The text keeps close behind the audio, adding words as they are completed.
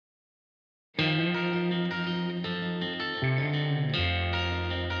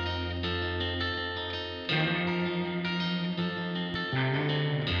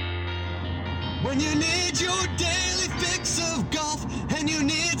you need your daily fix of golf, and you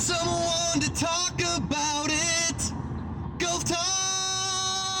need someone to talk about it. Golf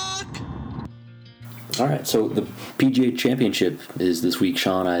Talk! All right, so the PGA Championship is this week,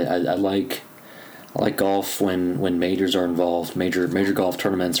 Sean. I like golf when majors are involved. Major golf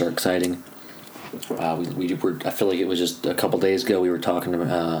tournaments are exciting. I feel like it was just a couple days ago we were talking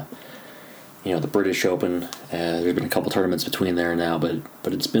about the British Open. There's been a couple tournaments between there and now, but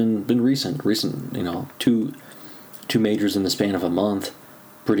it's been recent. Two majors in the span of a month.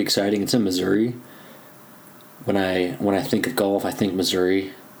 Pretty exciting. It's in Missouri. When I think of golf, I think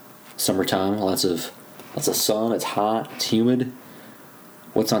Missouri. Summertime, lots of sun. It's hot. It's humid.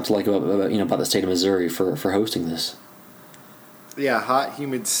 What's not to like about the state of Missouri for hosting this? Yeah, hot,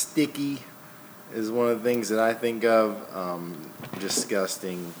 humid, sticky is one of the things that I think of.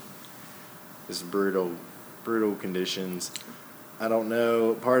 Disgusting, just brutal conditions. I don't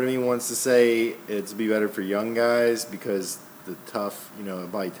know. Part of me wants to say it'd be better for young guys because the tough,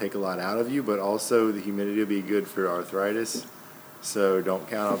 it might take a lot out of you, but also the humidity will be good for arthritis. So don't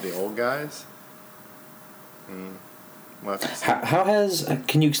count out the old guys.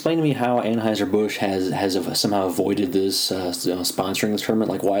 Can you explain to me how Anheuser-Busch has somehow avoided this sponsoring this tournament?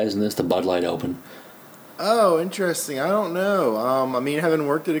 Like, why isn't this the Bud Light Open? Oh, interesting. I don't know. Having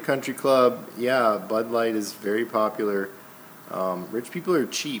worked at a country club, yeah, Bud Light is very popular. Rich people are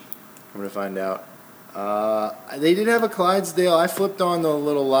cheap, I'm going to find out. They did have a Clydesdale. I flipped on the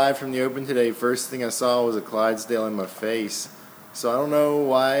little live from the Open today. First thing I saw was a Clydesdale in my face. So I don't know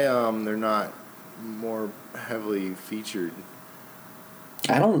why they're not more heavily featured.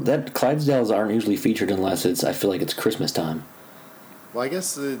 Clydesdales aren't usually featured unless I feel like it's Christmas time. Well, I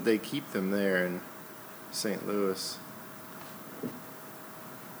guess they keep them there in St. Louis.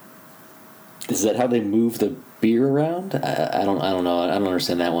 Is that how they move the beer around? I don't know. I don't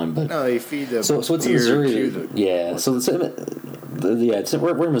understand that one. But no, they feed the so it's in Missouri. Yeah. So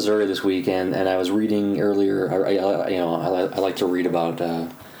we're in Missouri this weekend, and I was reading earlier. I like to read about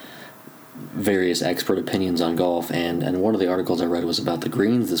various expert opinions on golf, and one of the articles I read was about the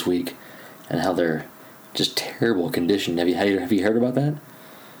greens this week and how they're just terrible condition. Have you heard about that?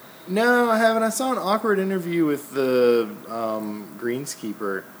 No, I haven't. I saw an awkward interview with the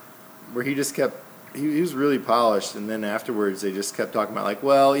greenskeeper where he just kept. He was really polished, and then afterwards they just kept talking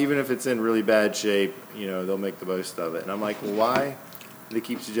about even if it's in really bad shape, they'll make the most of it. And I'm like, well, why? They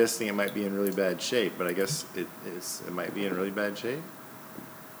keep suggesting it might be in really bad shape, but I guess it might be in really bad shape.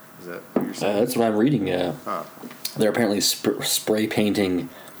 Is that what you're saying? That's what I'm reading. They're apparently spray painting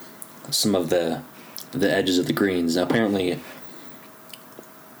some of the edges of the greens. Now, apparently,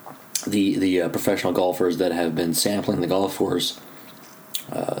 the professional golfers that have been sampling the golf course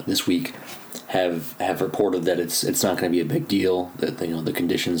this week have reported that it's not going to be a big deal. That the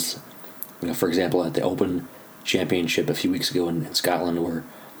conditions, for example, at the Open Championship a few weeks ago in Scotland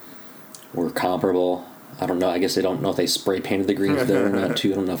were comparable. I don't know. I guess they don't know if they spray painted the greens there or not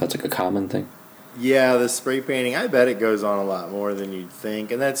too. I don't know if that's a common thing. Yeah, the spray painting. I bet it goes on a lot more than you'd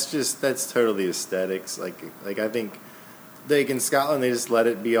think, and that's totally aesthetics. Like I think in Scotland they just let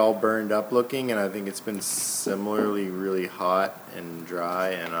it be all burned up looking, and I think it's been similarly really hot and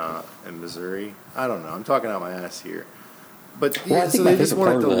dry in Missouri. I don't know. I'm talking out my ass here, but so they just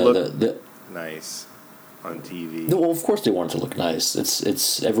wanted to look nice on TV. Well, of course they want it to look nice.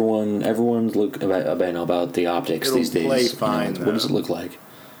 It's everyone's look about the optics these days. It'll play fine. What does it look like?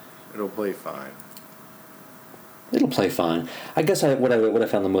 It'll play fine. It'll play fine. I guess what I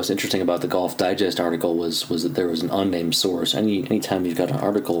found the most interesting about the Golf Digest article was that there was an unnamed source. Anytime you've got an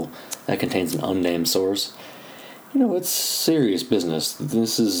article that contains an unnamed source, it's serious business.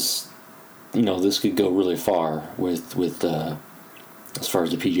 This is, this could go really far with as far as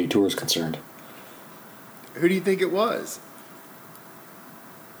the PGA Tour is concerned. Who do you think it was?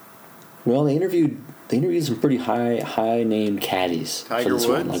 Well, they interviewed some pretty high named caddies. Tiger Woods?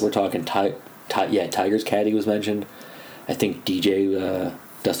 One. Like we're talking Tiger's caddy was mentioned. I think DJ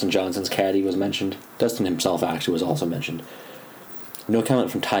Dustin Johnson's caddy was mentioned. Dustin himself actually was also mentioned. No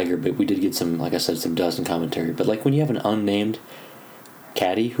comment from Tiger, but we did get some, like I said, some Dustin commentary. But when you have an unnamed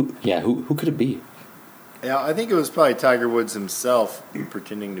caddy, who could it be? Yeah, I think it was probably Tiger Woods himself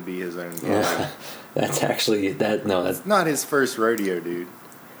pretending to be his own caddy. Yeah, that's not his first rodeo, dude.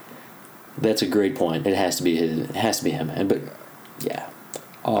 That's a great point. It has to be his. It has to be him.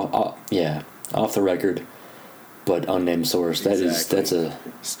 Off the record, but unnamed source. Exactly. That's a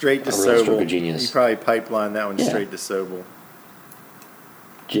straight to a real Sobel. Stroke of genius. He probably pipelined that one straight to Sobel.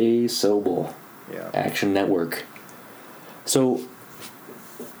 Jay Sobel. Yeah. Action Network. So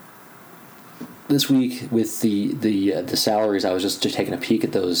this week with the salaries, I was just taking a peek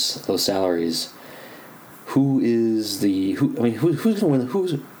at those salaries. who's going to win?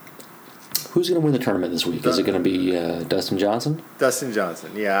 Who's going to win the tournament this week? Is it going to be Dustin Johnson? Dustin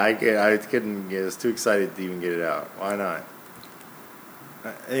Johnson. Yeah, I couldn't get. I was too excited to even get it out. Why not?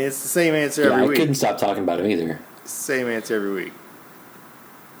 It's the same answer every week. I couldn't stop talking about him either. Same answer every week.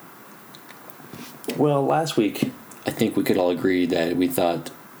 Well, last week, I think we could all agree that we thought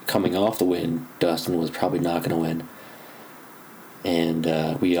coming off the win, Dustin was probably not going to win.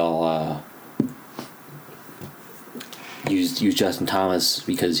 And we all used Justin Thomas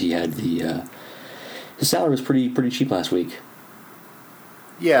because he had his salary was pretty cheap last week.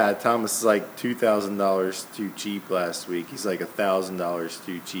 Yeah, Thomas is like $2,000 too cheap last week. He's like $1,000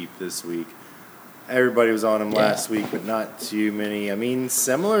 too cheap this week. Everybody was on him last week, but not too many. I mean,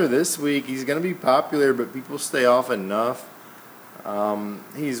 similar this week. He's going to be popular, but people stay off enough.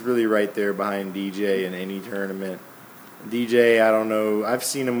 He's really right there behind DJ in any tournament. DJ, I don't know. I've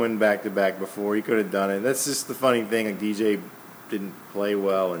seen him win back-to-back before. He could have done it. That's just the funny thing. Like, DJ didn't play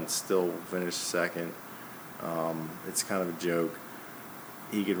well and still finished second. It's kind of a joke.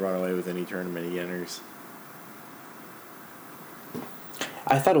 He could run away with any tournament he enters.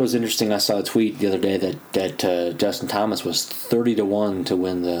 I thought it was interesting. I saw a tweet the other day that Justin Thomas was 30-1 to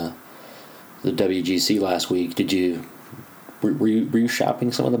win the WGC last week. Were you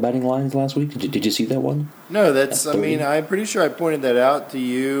shopping some of the betting lines last week? Did you see that one? No, I'm pretty sure I pointed that out to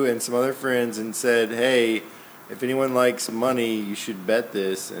you and some other friends and said, hey, if anyone likes money, you should bet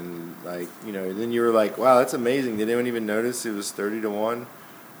this. And then you were like, wow, that's amazing. Did anyone even notice it was 30-1?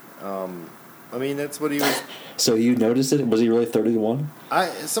 That's what he was. So you noticed it? Was he really 30-1?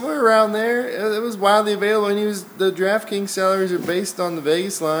 Somewhere around there. It was wildly available, and the DraftKings salaries are based on the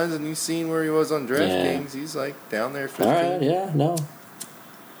Vegas lines, and you've seen where he was on DraftKings. Yeah. He's like down there 15. All right, yeah, no.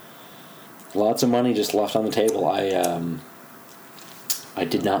 Lots of money just left on the table. I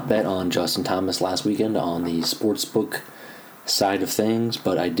did not bet on Justin Thomas last weekend on the sportsbook side of things,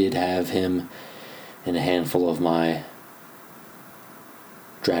 but I did have him in a handful of my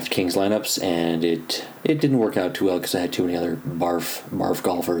DraftKings lineups, and it didn't work out too well because I had too many other barf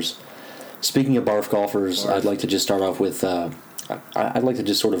golfers. Speaking of barf golfers, I'd like to just start off with I'd like to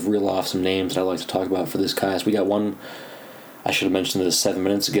just sort of reel off some names that I'd like to talk about for this cast. We got one. I should have mentioned this 7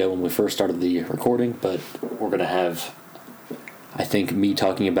 minutes ago when we first started the recording, but we're going to have, I think, me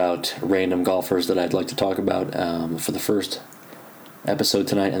talking about random golfers that I'd like to talk about for the first episode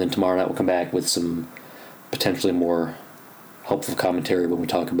tonight, and then tomorrow night we'll come back with some potentially more helpful commentary when we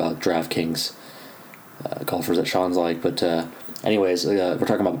talk about DraftKings golfers that Sean's like. But anyways, we're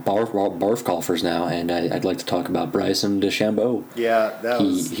talking about barf golfers now, and I'd like to talk about Bryson DeChambeau. Yeah,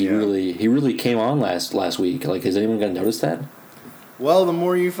 he really came on last week. Like, is anyone gonna notice that? Well, the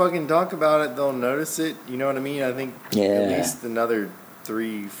more you fucking talk about it, they'll notice it. You know what I mean? I think at least another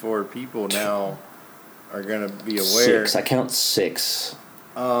 3-4 people now are gonna be aware. 6. I count 6.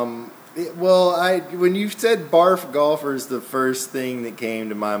 When you said barf golfers, the first thing that came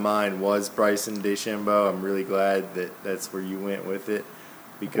to my mind was Bryson DeChambeau. I'm really glad that's where you went with it,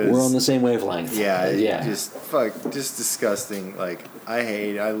 because we're on the same wavelength. Yeah. Just disgusting. Like,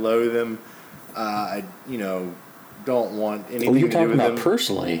 I loathe him. I don't want anything to do with him. Well, you're talking about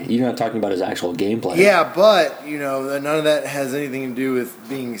personally. You're not talking about his actual gameplay. Yeah, but none of that has anything to do with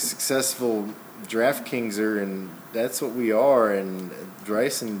being a successful DraftKingser, and that's what we are. And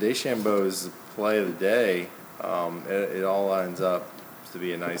Bryson DeChambeau is the play of the day. It all lines up to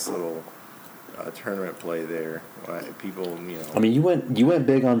be a nice little tournament play there. People, I mean, you went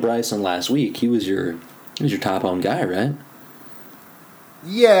big on Bryson last week. He was your top owned guy, right?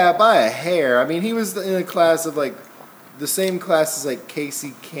 Yeah, by a hair. I mean, he was in a class of the same class as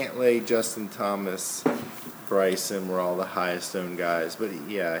Casey Cantlay, Justin Thomas, Bryson were all the highest owned guys. But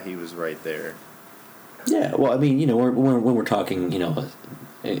yeah, he was right there. Yeah, well, I mean, when we're talking,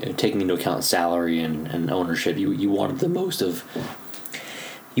 taking into account salary and ownership, you wanted the most of.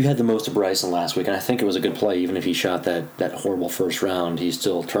 You had the most of Bryson last week, and I think it was a good play. Even if he shot that horrible first round, he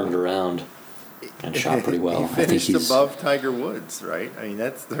still turned around and shot pretty well. He finished above Tiger Woods, right? I mean,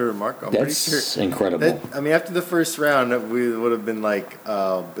 that's the remarkable. That's incredible. After the first round, we would have been like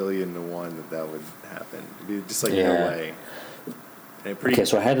 $1 billion to 1 that would happen. It'd be just no way. Okay,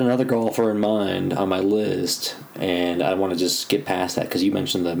 so I had another golfer in mind on my list, and I want to just get past that because you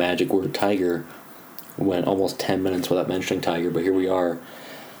mentioned the magic word Tiger. We went almost 10 minutes without mentioning Tiger, but here we are,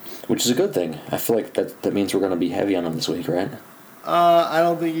 which is a good thing. I feel like that means we're going to be heavy on him this week, right? I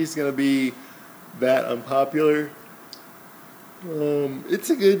don't think he's going to be that unpopular. It's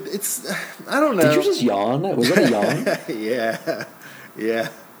I don't know. Did you just yawn? Was that a yawn? Yeah.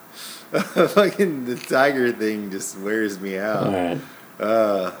 Fucking the Tiger thing just wears me out. All right.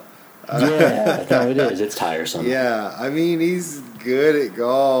 Yeah, no, it is. It's tiresome. Yeah, I mean, he's good at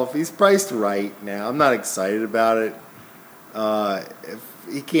golf. He's priced right now. I'm not excited about it. If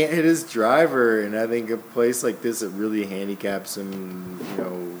he can't hit his driver, and I think a place like this, it really handicaps him. You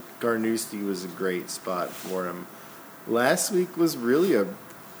know, Carnoustie was a great spot for him. Last week was really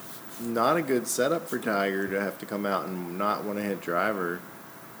not a good setup for Tiger to have to come out and not want to hit driver,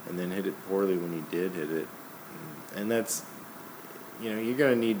 and then hit it poorly when he did hit it. And that's, you're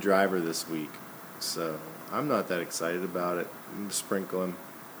going to need driver this week. So I'm not that excited about it. I'm going to sprinkle him.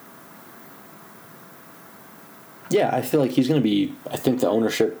 Yeah, I feel like he's going to be. I think the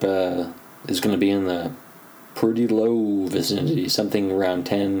ownership is going to be in the pretty low vicinity, something around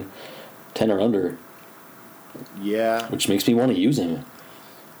 10 or under. Yeah. Which makes me want to use him.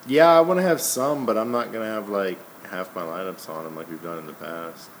 Yeah, I want to have some, but I'm not going to have like half my lineups on him like we've done in the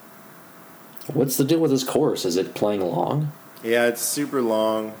past. What's the deal with this course? Is it playing long? Yeah, it's super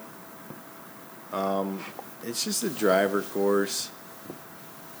long. It's just a driver course.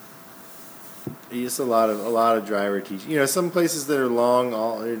 Just a lot of driver teaching. Some places that are long,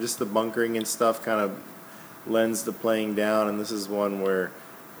 just the bunkering and stuff kind of lends to playing down, and this is one where,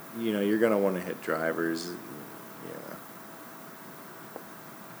 you're going to want to hit drivers. Yeah.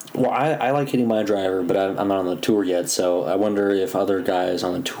 Well, I like hitting my driver, but I'm not on the tour yet, so I wonder if other guys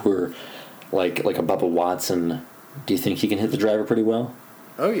on the tour, like a Bubba Watson, do you think he can hit the driver pretty well?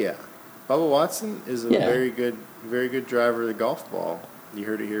 Oh, yeah. Bubba Watson is a very good driver of the golf ball. You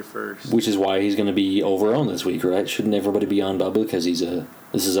heard it here first. Which is why he's going to be over-owned this week, right? Shouldn't everybody be on Bubba? Because this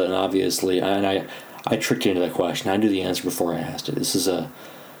is an obviously, and I tricked you into that question. I knew the answer before I asked it. This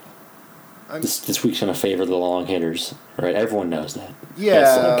week's going to favor the long hitters, right? Everyone knows that.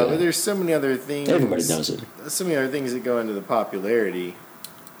 Yeah, but there's so many other things. Everybody knows it. So many other things that go into the popularity.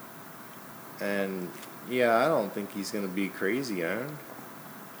 And, yeah, I don't think he's going to be crazy owned.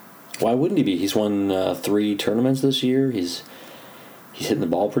 Why wouldn't he be? He's won 3 tournaments this year. He's hitting the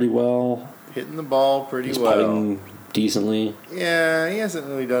ball pretty well. He's putting decently. Yeah, he hasn't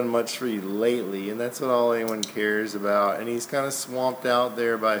really done much for you lately, and that's what all anyone cares about. And he's kind of swamped out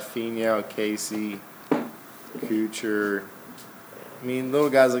there by Finau, Casey, Kuchar. I mean, little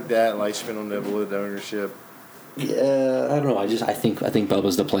guys like that, Leishman will nibble at ownership. Yeah, I don't know. I think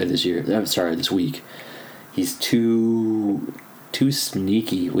Bubba's the play this year. I'm sorry, this week. He's too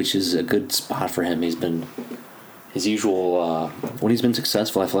sneaky, which is a good spot for him. He's been his usual when he's been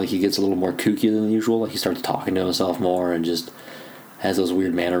successful. I feel like he gets a little more kooky than usual. Like he starts talking to himself more and just has those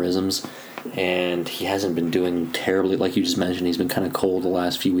weird mannerisms. And he hasn't been doing terribly, like you just mentioned. He's been kind of cold the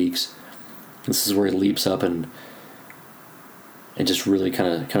last few weeks. This is where he leaps up and just really kind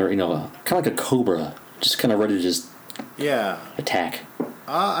of like a cobra, just kind of ready to just attack.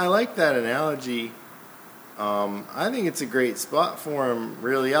 I like that analogy. I think it's a great spot for him,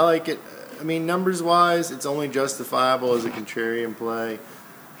 really. I like it. I mean, numbers-wise, it's only justifiable as a contrarian play.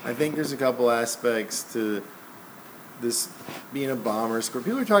 I think there's a couple aspects to this being a bomber score.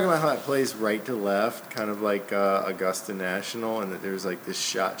 People are talking about how it plays right to left, kind of like Augusta National, and that there's like this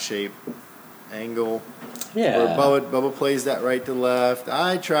shot shape angle. Yeah. Where Bubba plays that right to left.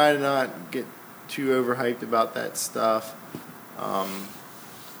 I try to not get too overhyped about that stuff.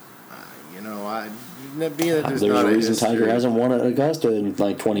 Being that there's not a reason history. Tiger hasn't won at Augusta in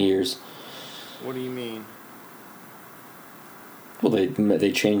like 20 years. What do you mean? Well,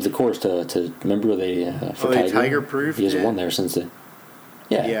 they changed the course to remember they Tiger-proofed He hasn't it? won there since the.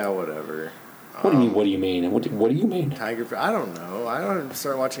 Yeah. Yeah, whatever. What do you mean? What do you mean? What do you mean? I don't know. I don't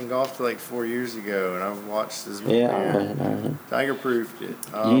start watching golf till like 4 years ago, and I've watched this. Yeah, all right. Tiger-proofed it.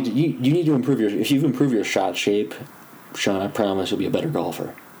 You need to improve if you improve your shot shape, Sean, I promise you'll be a better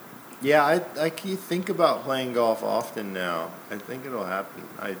golfer. Yeah, I think about playing golf often now. I think it'll happen.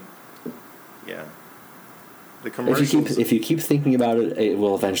 The commercials. If you keep thinking about it, it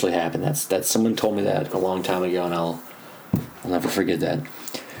will eventually happen. That's someone told me that a long time ago, and I'll never forget that.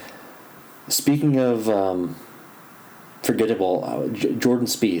 Speaking of forgettable, Jordan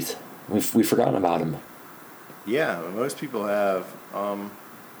Spieth, we've forgotten about him. Yeah, most people have.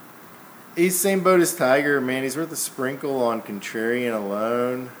 He's the same boat as Tiger, man. He's worth a sprinkle on contrarian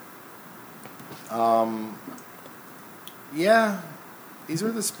alone. Yeah, he's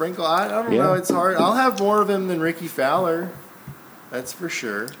worth a sprinkle. I don't know. It's hard. I'll have more of him than Ricky Fowler. That's for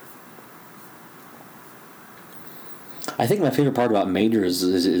sure. I think my favorite part about majors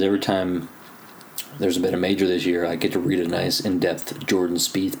is every time there's a bit of major this year, I get to read a nice in-depth Jordan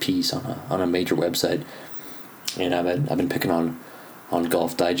Spieth piece on a major website. And I've been picking on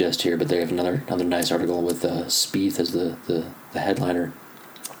Golf Digest here, but they have another nice article with Spieth as the headliner.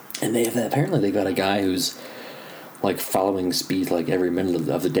 And apparently they've got a guy who's like following Spieth like every minute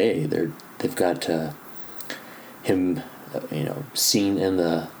of the day. They've got him, seen in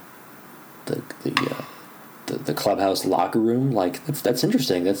the clubhouse locker room. Like that's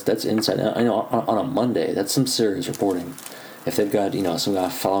interesting. That's inside. I know on a Monday, that's some serious reporting. If they've got some guy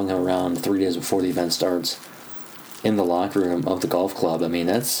following him around 3 days before the event starts in the locker room of the golf club, I mean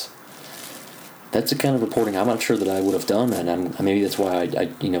that's the kind of reporting I'm not sure that I would have done, and maybe that's why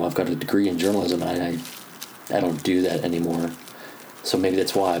I've got a degree in journalism. And I don't do that anymore, so maybe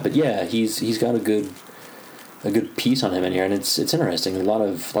that's why. But yeah, he's got a good piece on him in here, and it's interesting. A lot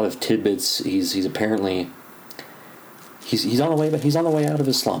of tidbits. He's apparently he's on the way, but he's on the way out of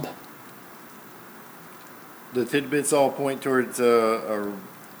his slump. The tidbits all point towards a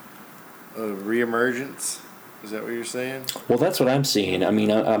reemergence. Is that what you're saying? Well, that's what I'm seeing. I mean,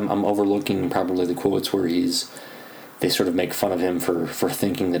 I'm overlooking probably the quotes where they sort of make fun of him for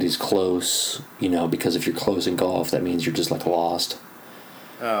thinking that he's close, because if you're close in golf, that means you're just like lost.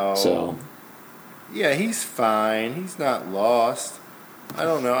 Oh. So. Yeah, he's fine. He's not lost. I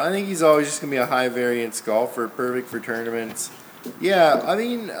don't know. I think he's always just going to be a high variance golfer, perfect for tournaments. Yeah, I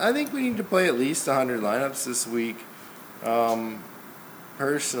mean, I think we need to play at least 100 lineups this week,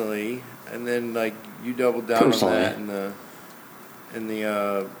 personally. And then, like, you double down on that in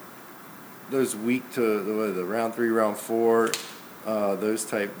the those week to the round 3, round 4, those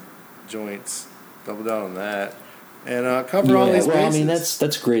type joints. Double down on that, and cover all these bases. Well, I mean that's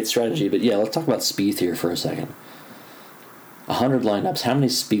a great strategy, but yeah, let's talk about Spieth here for a second. 100 lineups. How many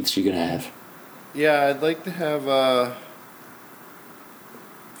Spieths are you gonna have? Yeah, I'd like to have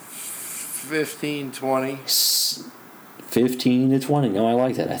 15, 20. 15 to 20. No, I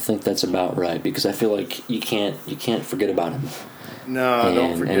like that. I think that's about right because I feel like you can't forget about him. No,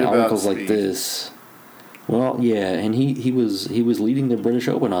 don't forget about articles Spieth. like this. Well, yeah, and he was leading the British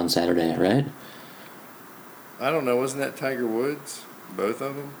Open on Saturday, right? I don't know. Wasn't that Tiger Woods? Both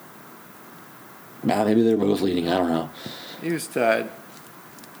of them? Maybe they're both leading. I don't know. He was tied.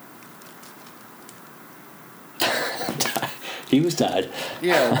 He was tied.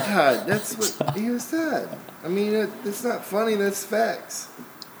 Yeah, tied. That's what he was tied. I mean, it's not funny. That's facts.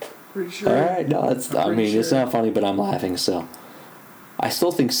 Pretty sure. All right, no, it's not funny, but I'm laughing. So, I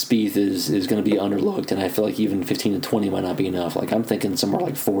still think Spieth is going to be underlooked, and I feel like even 15 to 20 might not be enough. Like I'm thinking somewhere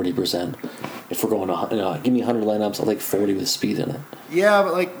like 40%. If we're going to, give me 100 lineups, I'll take 40 with Spieth in it. Yeah,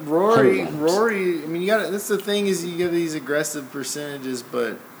 but like Rory. I mean, you got. That's the thing is you give these aggressive percentages,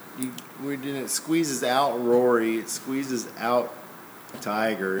 but it squeezes out Rory. It squeezes out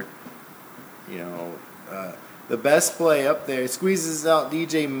Tiger. The best play up there. It squeezes out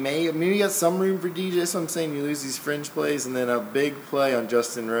DJ May. I mean, you got some room for DJ. That's what I'm saying. You lose these fringe plays, and then a big play on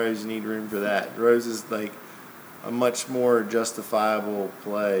Justin Rose. You need room for that. Rose is like a much more justifiable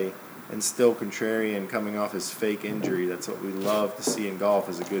play and still contrarian coming off his fake injury. That's what we love to see in golf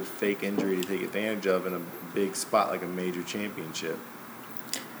is a good fake injury to take advantage of in a big spot like a major championship.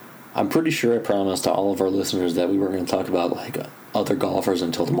 I'm pretty sure I promised to all of our listeners that we were going to talk about like other golfers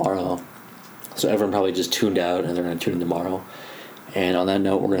until tomorrow. So everyone probably just tuned out and they're going to tune in tomorrow. And on that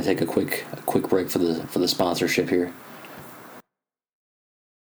note, we're going to take a quick break for the sponsorship here.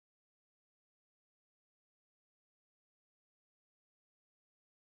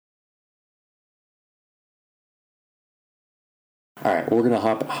 All right, we're going to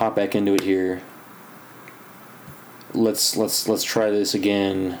hop back into it here. Let's try this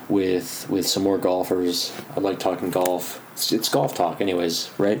again with some more golfers. I like talking golf. It's golf talk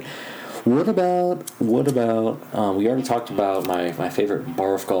anyways, right? What about we already talked about my favorite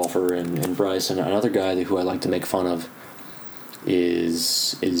barf golfer and Bryson. Another guy who I like to make fun of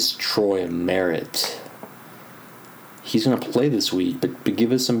is Troy Merritt. He's going to play this week, but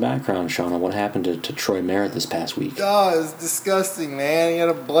give us some background, Sean, on what happened to Troy Merritt this past week. Oh, it was disgusting, man. He had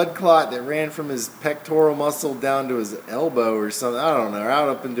a blood clot that ran from his pectoral muscle down to his elbow or something. I don't know, out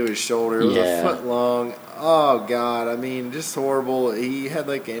up into his shoulder. It was a foot long. Oh, God. I mean, just horrible. He had,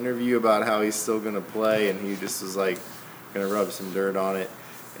 like, an interview about how he's still going to play, and he just was, like, going to rub some dirt on it.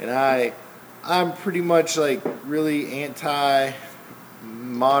 And I'm pretty much, like, really anti-modern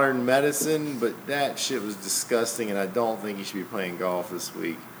medicine, but that shit was disgusting, and I don't think he should be playing golf this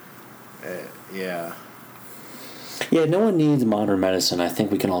week. Yeah. Yeah, no one needs modern medicine. I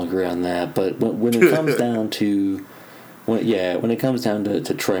think we can all agree on that. But when it comes down to... when it comes down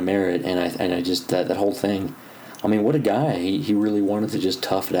to Troy Merritt and I just that whole thing, I mean, what a guy! He really wanted to just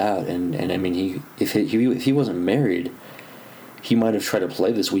tough it out, and I mean, if he wasn't married, he might have tried to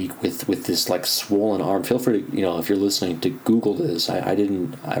play this week with this like swollen arm. Feel free to if you're listening to Google this. I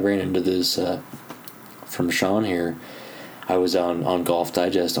ran into this from Sean here. I was on Golf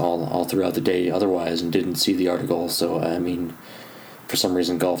Digest all throughout the day otherwise and didn't see the article. So I mean, for some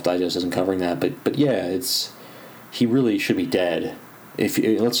reason Golf Digest isn't covering that. But yeah, he really should be dead.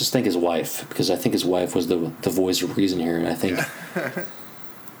 Let's just think his wife, because I think his wife was the voice of reason here, and I think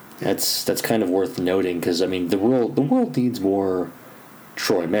that's kind of worth noting, because I mean the world needs more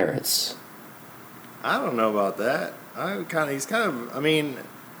Troy Merritts. I don't know about that. He's kind of. I mean,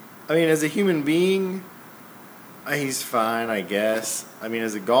 as a human being, he's fine, I guess. I mean,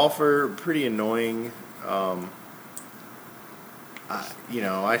 as a golfer, pretty annoying.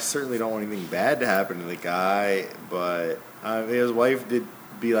 I certainly don't want anything bad to happen to the guy, but his wife did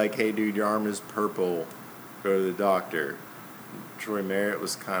be like, "Hey, dude, your arm is purple. Go to the doctor." Troy Merritt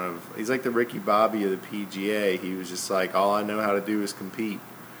was he's like the Ricky Bobby of the PGA. He was just like, all I know how to do is compete.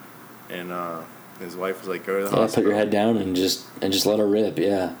 And his wife was like, go to the hospital. Put your head down and just let her rip.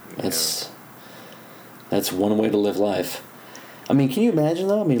 Yeah, that's one way to live life. I mean, can you imagine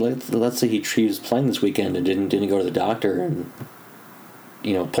though? I mean, let's say he was playing this weekend and didn't go to the doctor and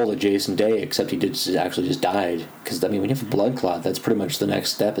pulled a Jason Day, except he actually just died. Because I mean, when you have a blood clot, that's pretty much the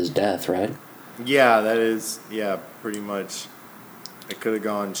next step is death, right? Yeah, that is. Yeah, pretty much. It could have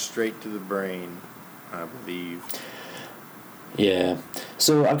gone straight to the brain, I believe. Yeah.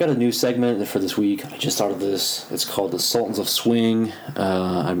 So I've got a new segment for this week. I just thought of this. It's called the Sultans of Swing.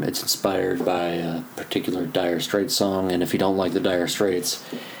 It's inspired by a particular Dire Straits song, and if you don't like the Dire Straits,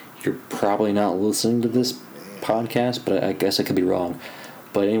 you're probably not listening to this podcast, but I guess I could be wrong.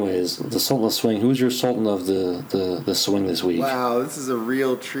 But anyways, the Sultan of Swing. Who's your Sultan of the Swing this week? Wow, this is a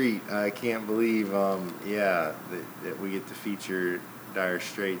real treat. I can't believe, that we get to feature Dire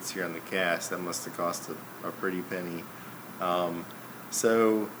Straits here on the cast. That must have cost a pretty penny.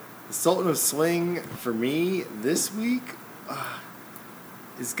 So, the Sultan of Swing for me this week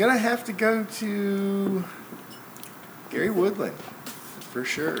is going to have to go to Gary Woodland, for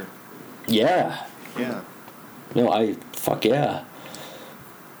sure. Yeah. Yeah. No, fuck yeah.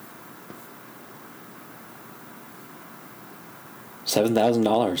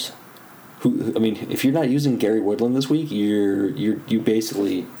 $7,000. I mean, if you're not using Gary Woodland this week, you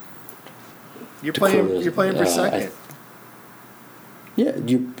basically you're playing for second.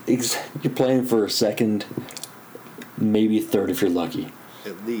 You're playing for second, maybe third if you're lucky.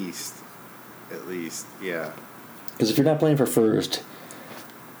 At least, yeah. Because if you're not playing for first,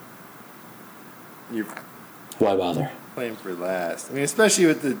 why bother? Playing for last. I mean, especially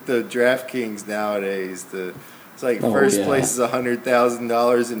with the DraftKings nowadays, it's like first place is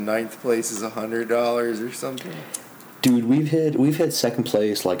 $100,000 and ninth place is $100 or something. Dude, we've hit second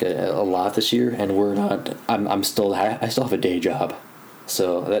place like a lot this year, and we're not. I still have a day job,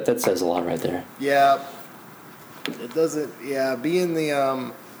 so that says a lot right there. Yeah, it doesn't. Yeah, being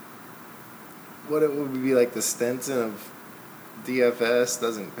the what it would be like the Stenson of DFS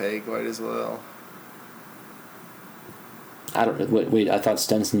doesn't pay quite as well. I don't wait. I thought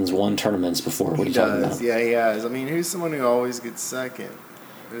Stenson's won tournaments before. What are you talking about? Yeah, he has. I mean, who's someone who always gets second?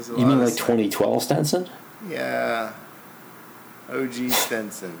 You mean like 2012 Stenson? Yeah. OG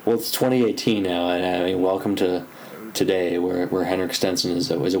Stenson. Well, it's 2018 now, and I mean, welcome to today, where Henrik Stenson is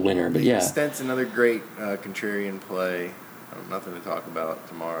a winner. But yeah, Stenson, another great contrarian play. Nothing to talk about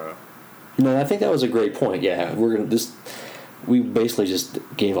tomorrow. No, I think that was a great point. Yeah, we basically just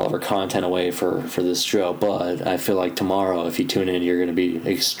gave all of our content away for this show, but I feel like tomorrow, if you tune in, you're going to be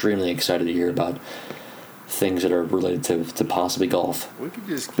extremely excited to hear about things that are related to possibly golf. We could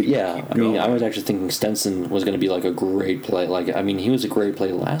just keep I mean, I was actually thinking Stenson was going to be like a great play. Like, I mean, he was a great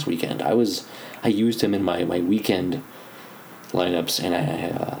play last weekend. I used him in my weekend lineups, and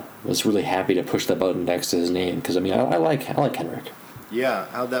I was really happy to push that button next to his name, because I mean, I like Henrik. Yeah,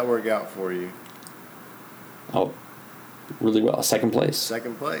 how'd that work out for you? Oh, really well. Second place.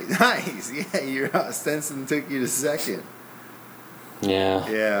 Nice. Yeah, Stenson took you to second. Yeah.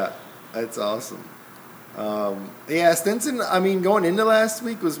 Yeah, that's awesome. Stenson, I mean, going into last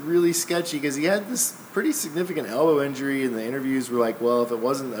week was really sketchy because he had this pretty significant elbow injury, and the interviews were like, well, if it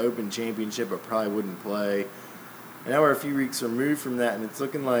wasn't the Open Championship, I probably wouldn't play. And now we're a few weeks removed from that, and it's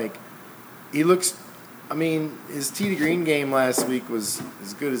looking like I mean, his tee to green game last week was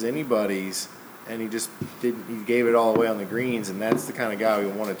as good as anybody's, and he gave it all away on the greens, and that's the kind of guy we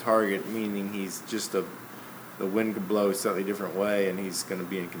want to target, meaning he's just the wind could blow a slightly different way, and he's going to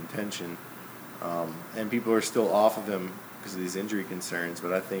be in contention. And people are still off of him because of these injury concerns,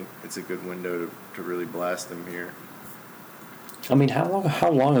 but I think it's a good window to really blast him here. I mean, how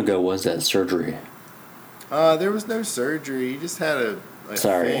long ago was that surgery? There was no surgery. He just had a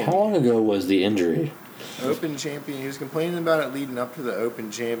Sorry, thing. How long ago was the injury? Open champion. He was complaining about it leading up to the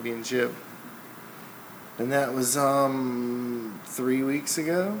Open Championship. And that was 3 weeks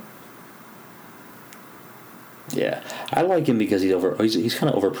ago. Yeah, I like him because he's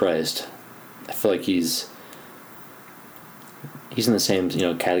kind of overpriced. I feel like he's in the same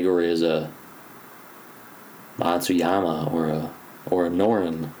category as a Matsuyama or a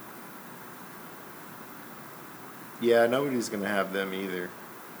Norin. Yeah, nobody's gonna have them either.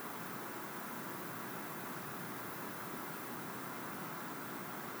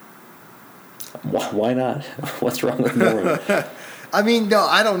 Why not? What's wrong with Norin? I mean, no,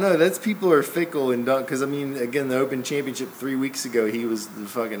 I don't know. That's people are fickle and don't. Because I mean, again, the Open Championship 3 weeks ago, he was the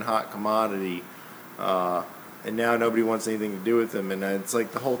fucking hot commodity, and now nobody wants anything to do with him. And it's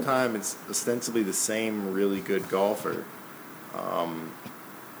like the whole time, it's ostensibly the same really good golfer.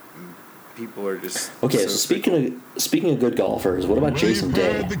 People are just okay. So speaking of good golfers, what about Jason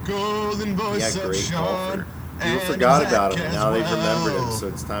Day? Yeah, great golfer. People forgot about him. Now they've remembered him, so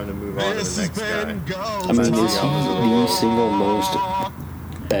it's time to move on to the next guy. I mean, is he the single most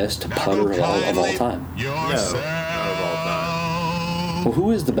best putter of all time? No, not of all time. Well,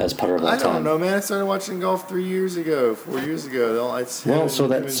 who is the best putter of all time? I don't know, man. I started watching golf 4 years ago.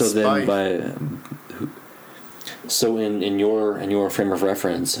 So in your frame of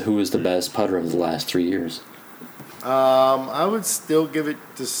reference, who is the best putter of the last 3 years? I would still give it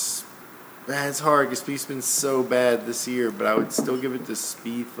to. Man, it's hard because Spieth's been so bad this year, but I would still give it to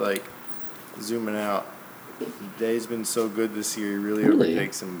Spieth. Like zooming out, Day's been so good this year, he really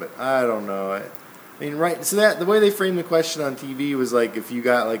overtakes him. But I don't know. I mean, right? So that the way they framed the question on TV was like, if you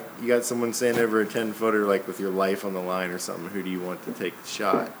got someone standing over a 10-footer, like with your life on the line or something, who do you want to take the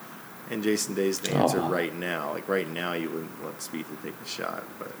shot? And Jason Day's the answer right now. Like right now, you wouldn't want Spieth to take the shot,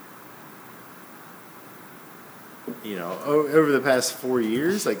 but. Over the past 4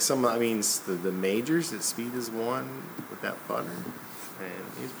 years, like the majors that Spieth has won with that putter, man,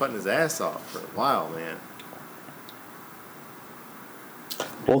 he's putting his ass off for a while, man.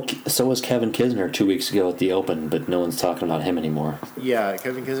 Well, so was Kevin Kisner 2 weeks ago at the Open, but no one's talking about him anymore. Yeah,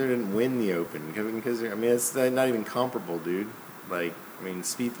 Kevin Kisner didn't win the Open. Kevin Kisner, I mean, it's not even comparable, dude. Like, I mean,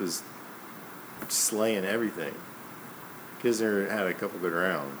 Spieth was slaying everything. Kisner had a couple good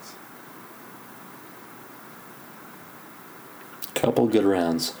rounds. Couple good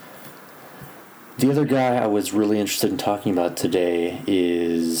rounds. The other guy I was really interested in talking about today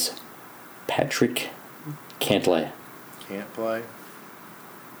is Patrick Cantlay. Can't play.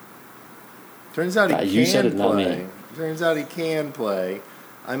 Turns out he can you said it, play. Not me. Turns out he can play.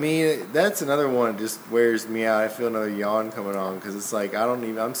 I mean, that's another one that just wears me out. I feel another yawn coming on because it's like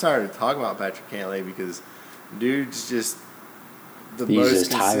I'm sorry to talk about Patrick Cantlay because dude's just the He's most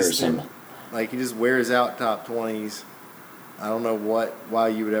just consistent. tiresome. Like he just wears out top 20s. I don't know why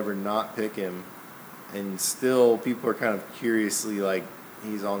you would ever not pick him, and still people are kind of curiously like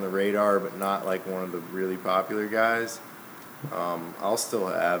he's on the radar, but not like one of the really popular guys. I'll still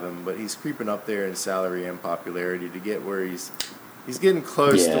have him, but he's creeping up there in salary and popularity to get where he's getting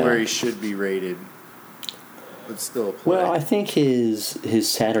close to where he should be rated, but still play. Well, I think his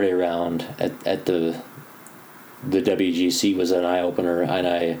Saturday round at the WGC was an eye opener, and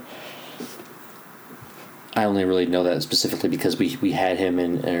I only really know that specifically because we had him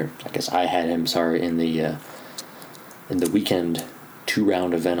I had him in the weekend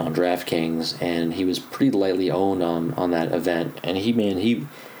 2-round event on DraftKings, and he was pretty lightly owned on that event, and he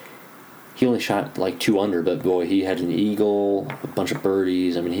only shot like 2 under, but boy, he had an eagle, a bunch of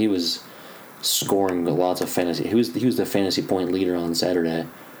birdies. I mean, he was scoring lots of fantasy. He was the fantasy point leader on Saturday,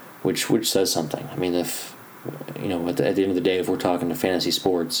 which says something. I mean, if at the end of the day, if we're talking to fantasy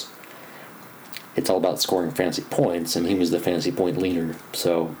sports, it's all about scoring fantasy points, and he was the fantasy point leader.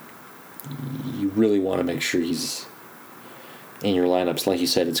 So you really want to make sure he's in your lineups. Like you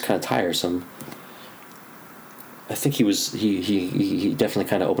said, it's kind of tiresome. I think he definitely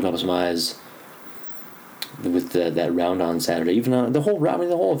kind of opened up some eyes with that round on Saturday. Even on the whole round,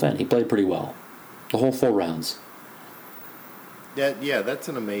 the whole event, he played pretty well. The whole 4 rounds. Yeah, that's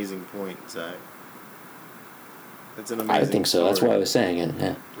an amazing point, Zach. That's an amazing I think so. story. That's why I was saying it.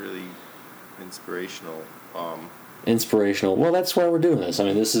 Yeah. Really inspirational. Inspirational. Well, that's why we're doing this. I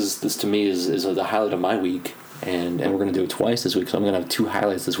mean, this to me is the highlight of my week, and we're going to do it twice this week. So I'm going to have 2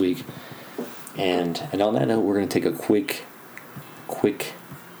 highlights this week. And on that note, we're going to take a quick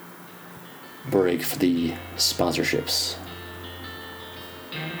break for the sponsorships.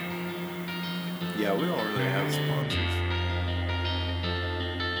 Yeah, we don't really have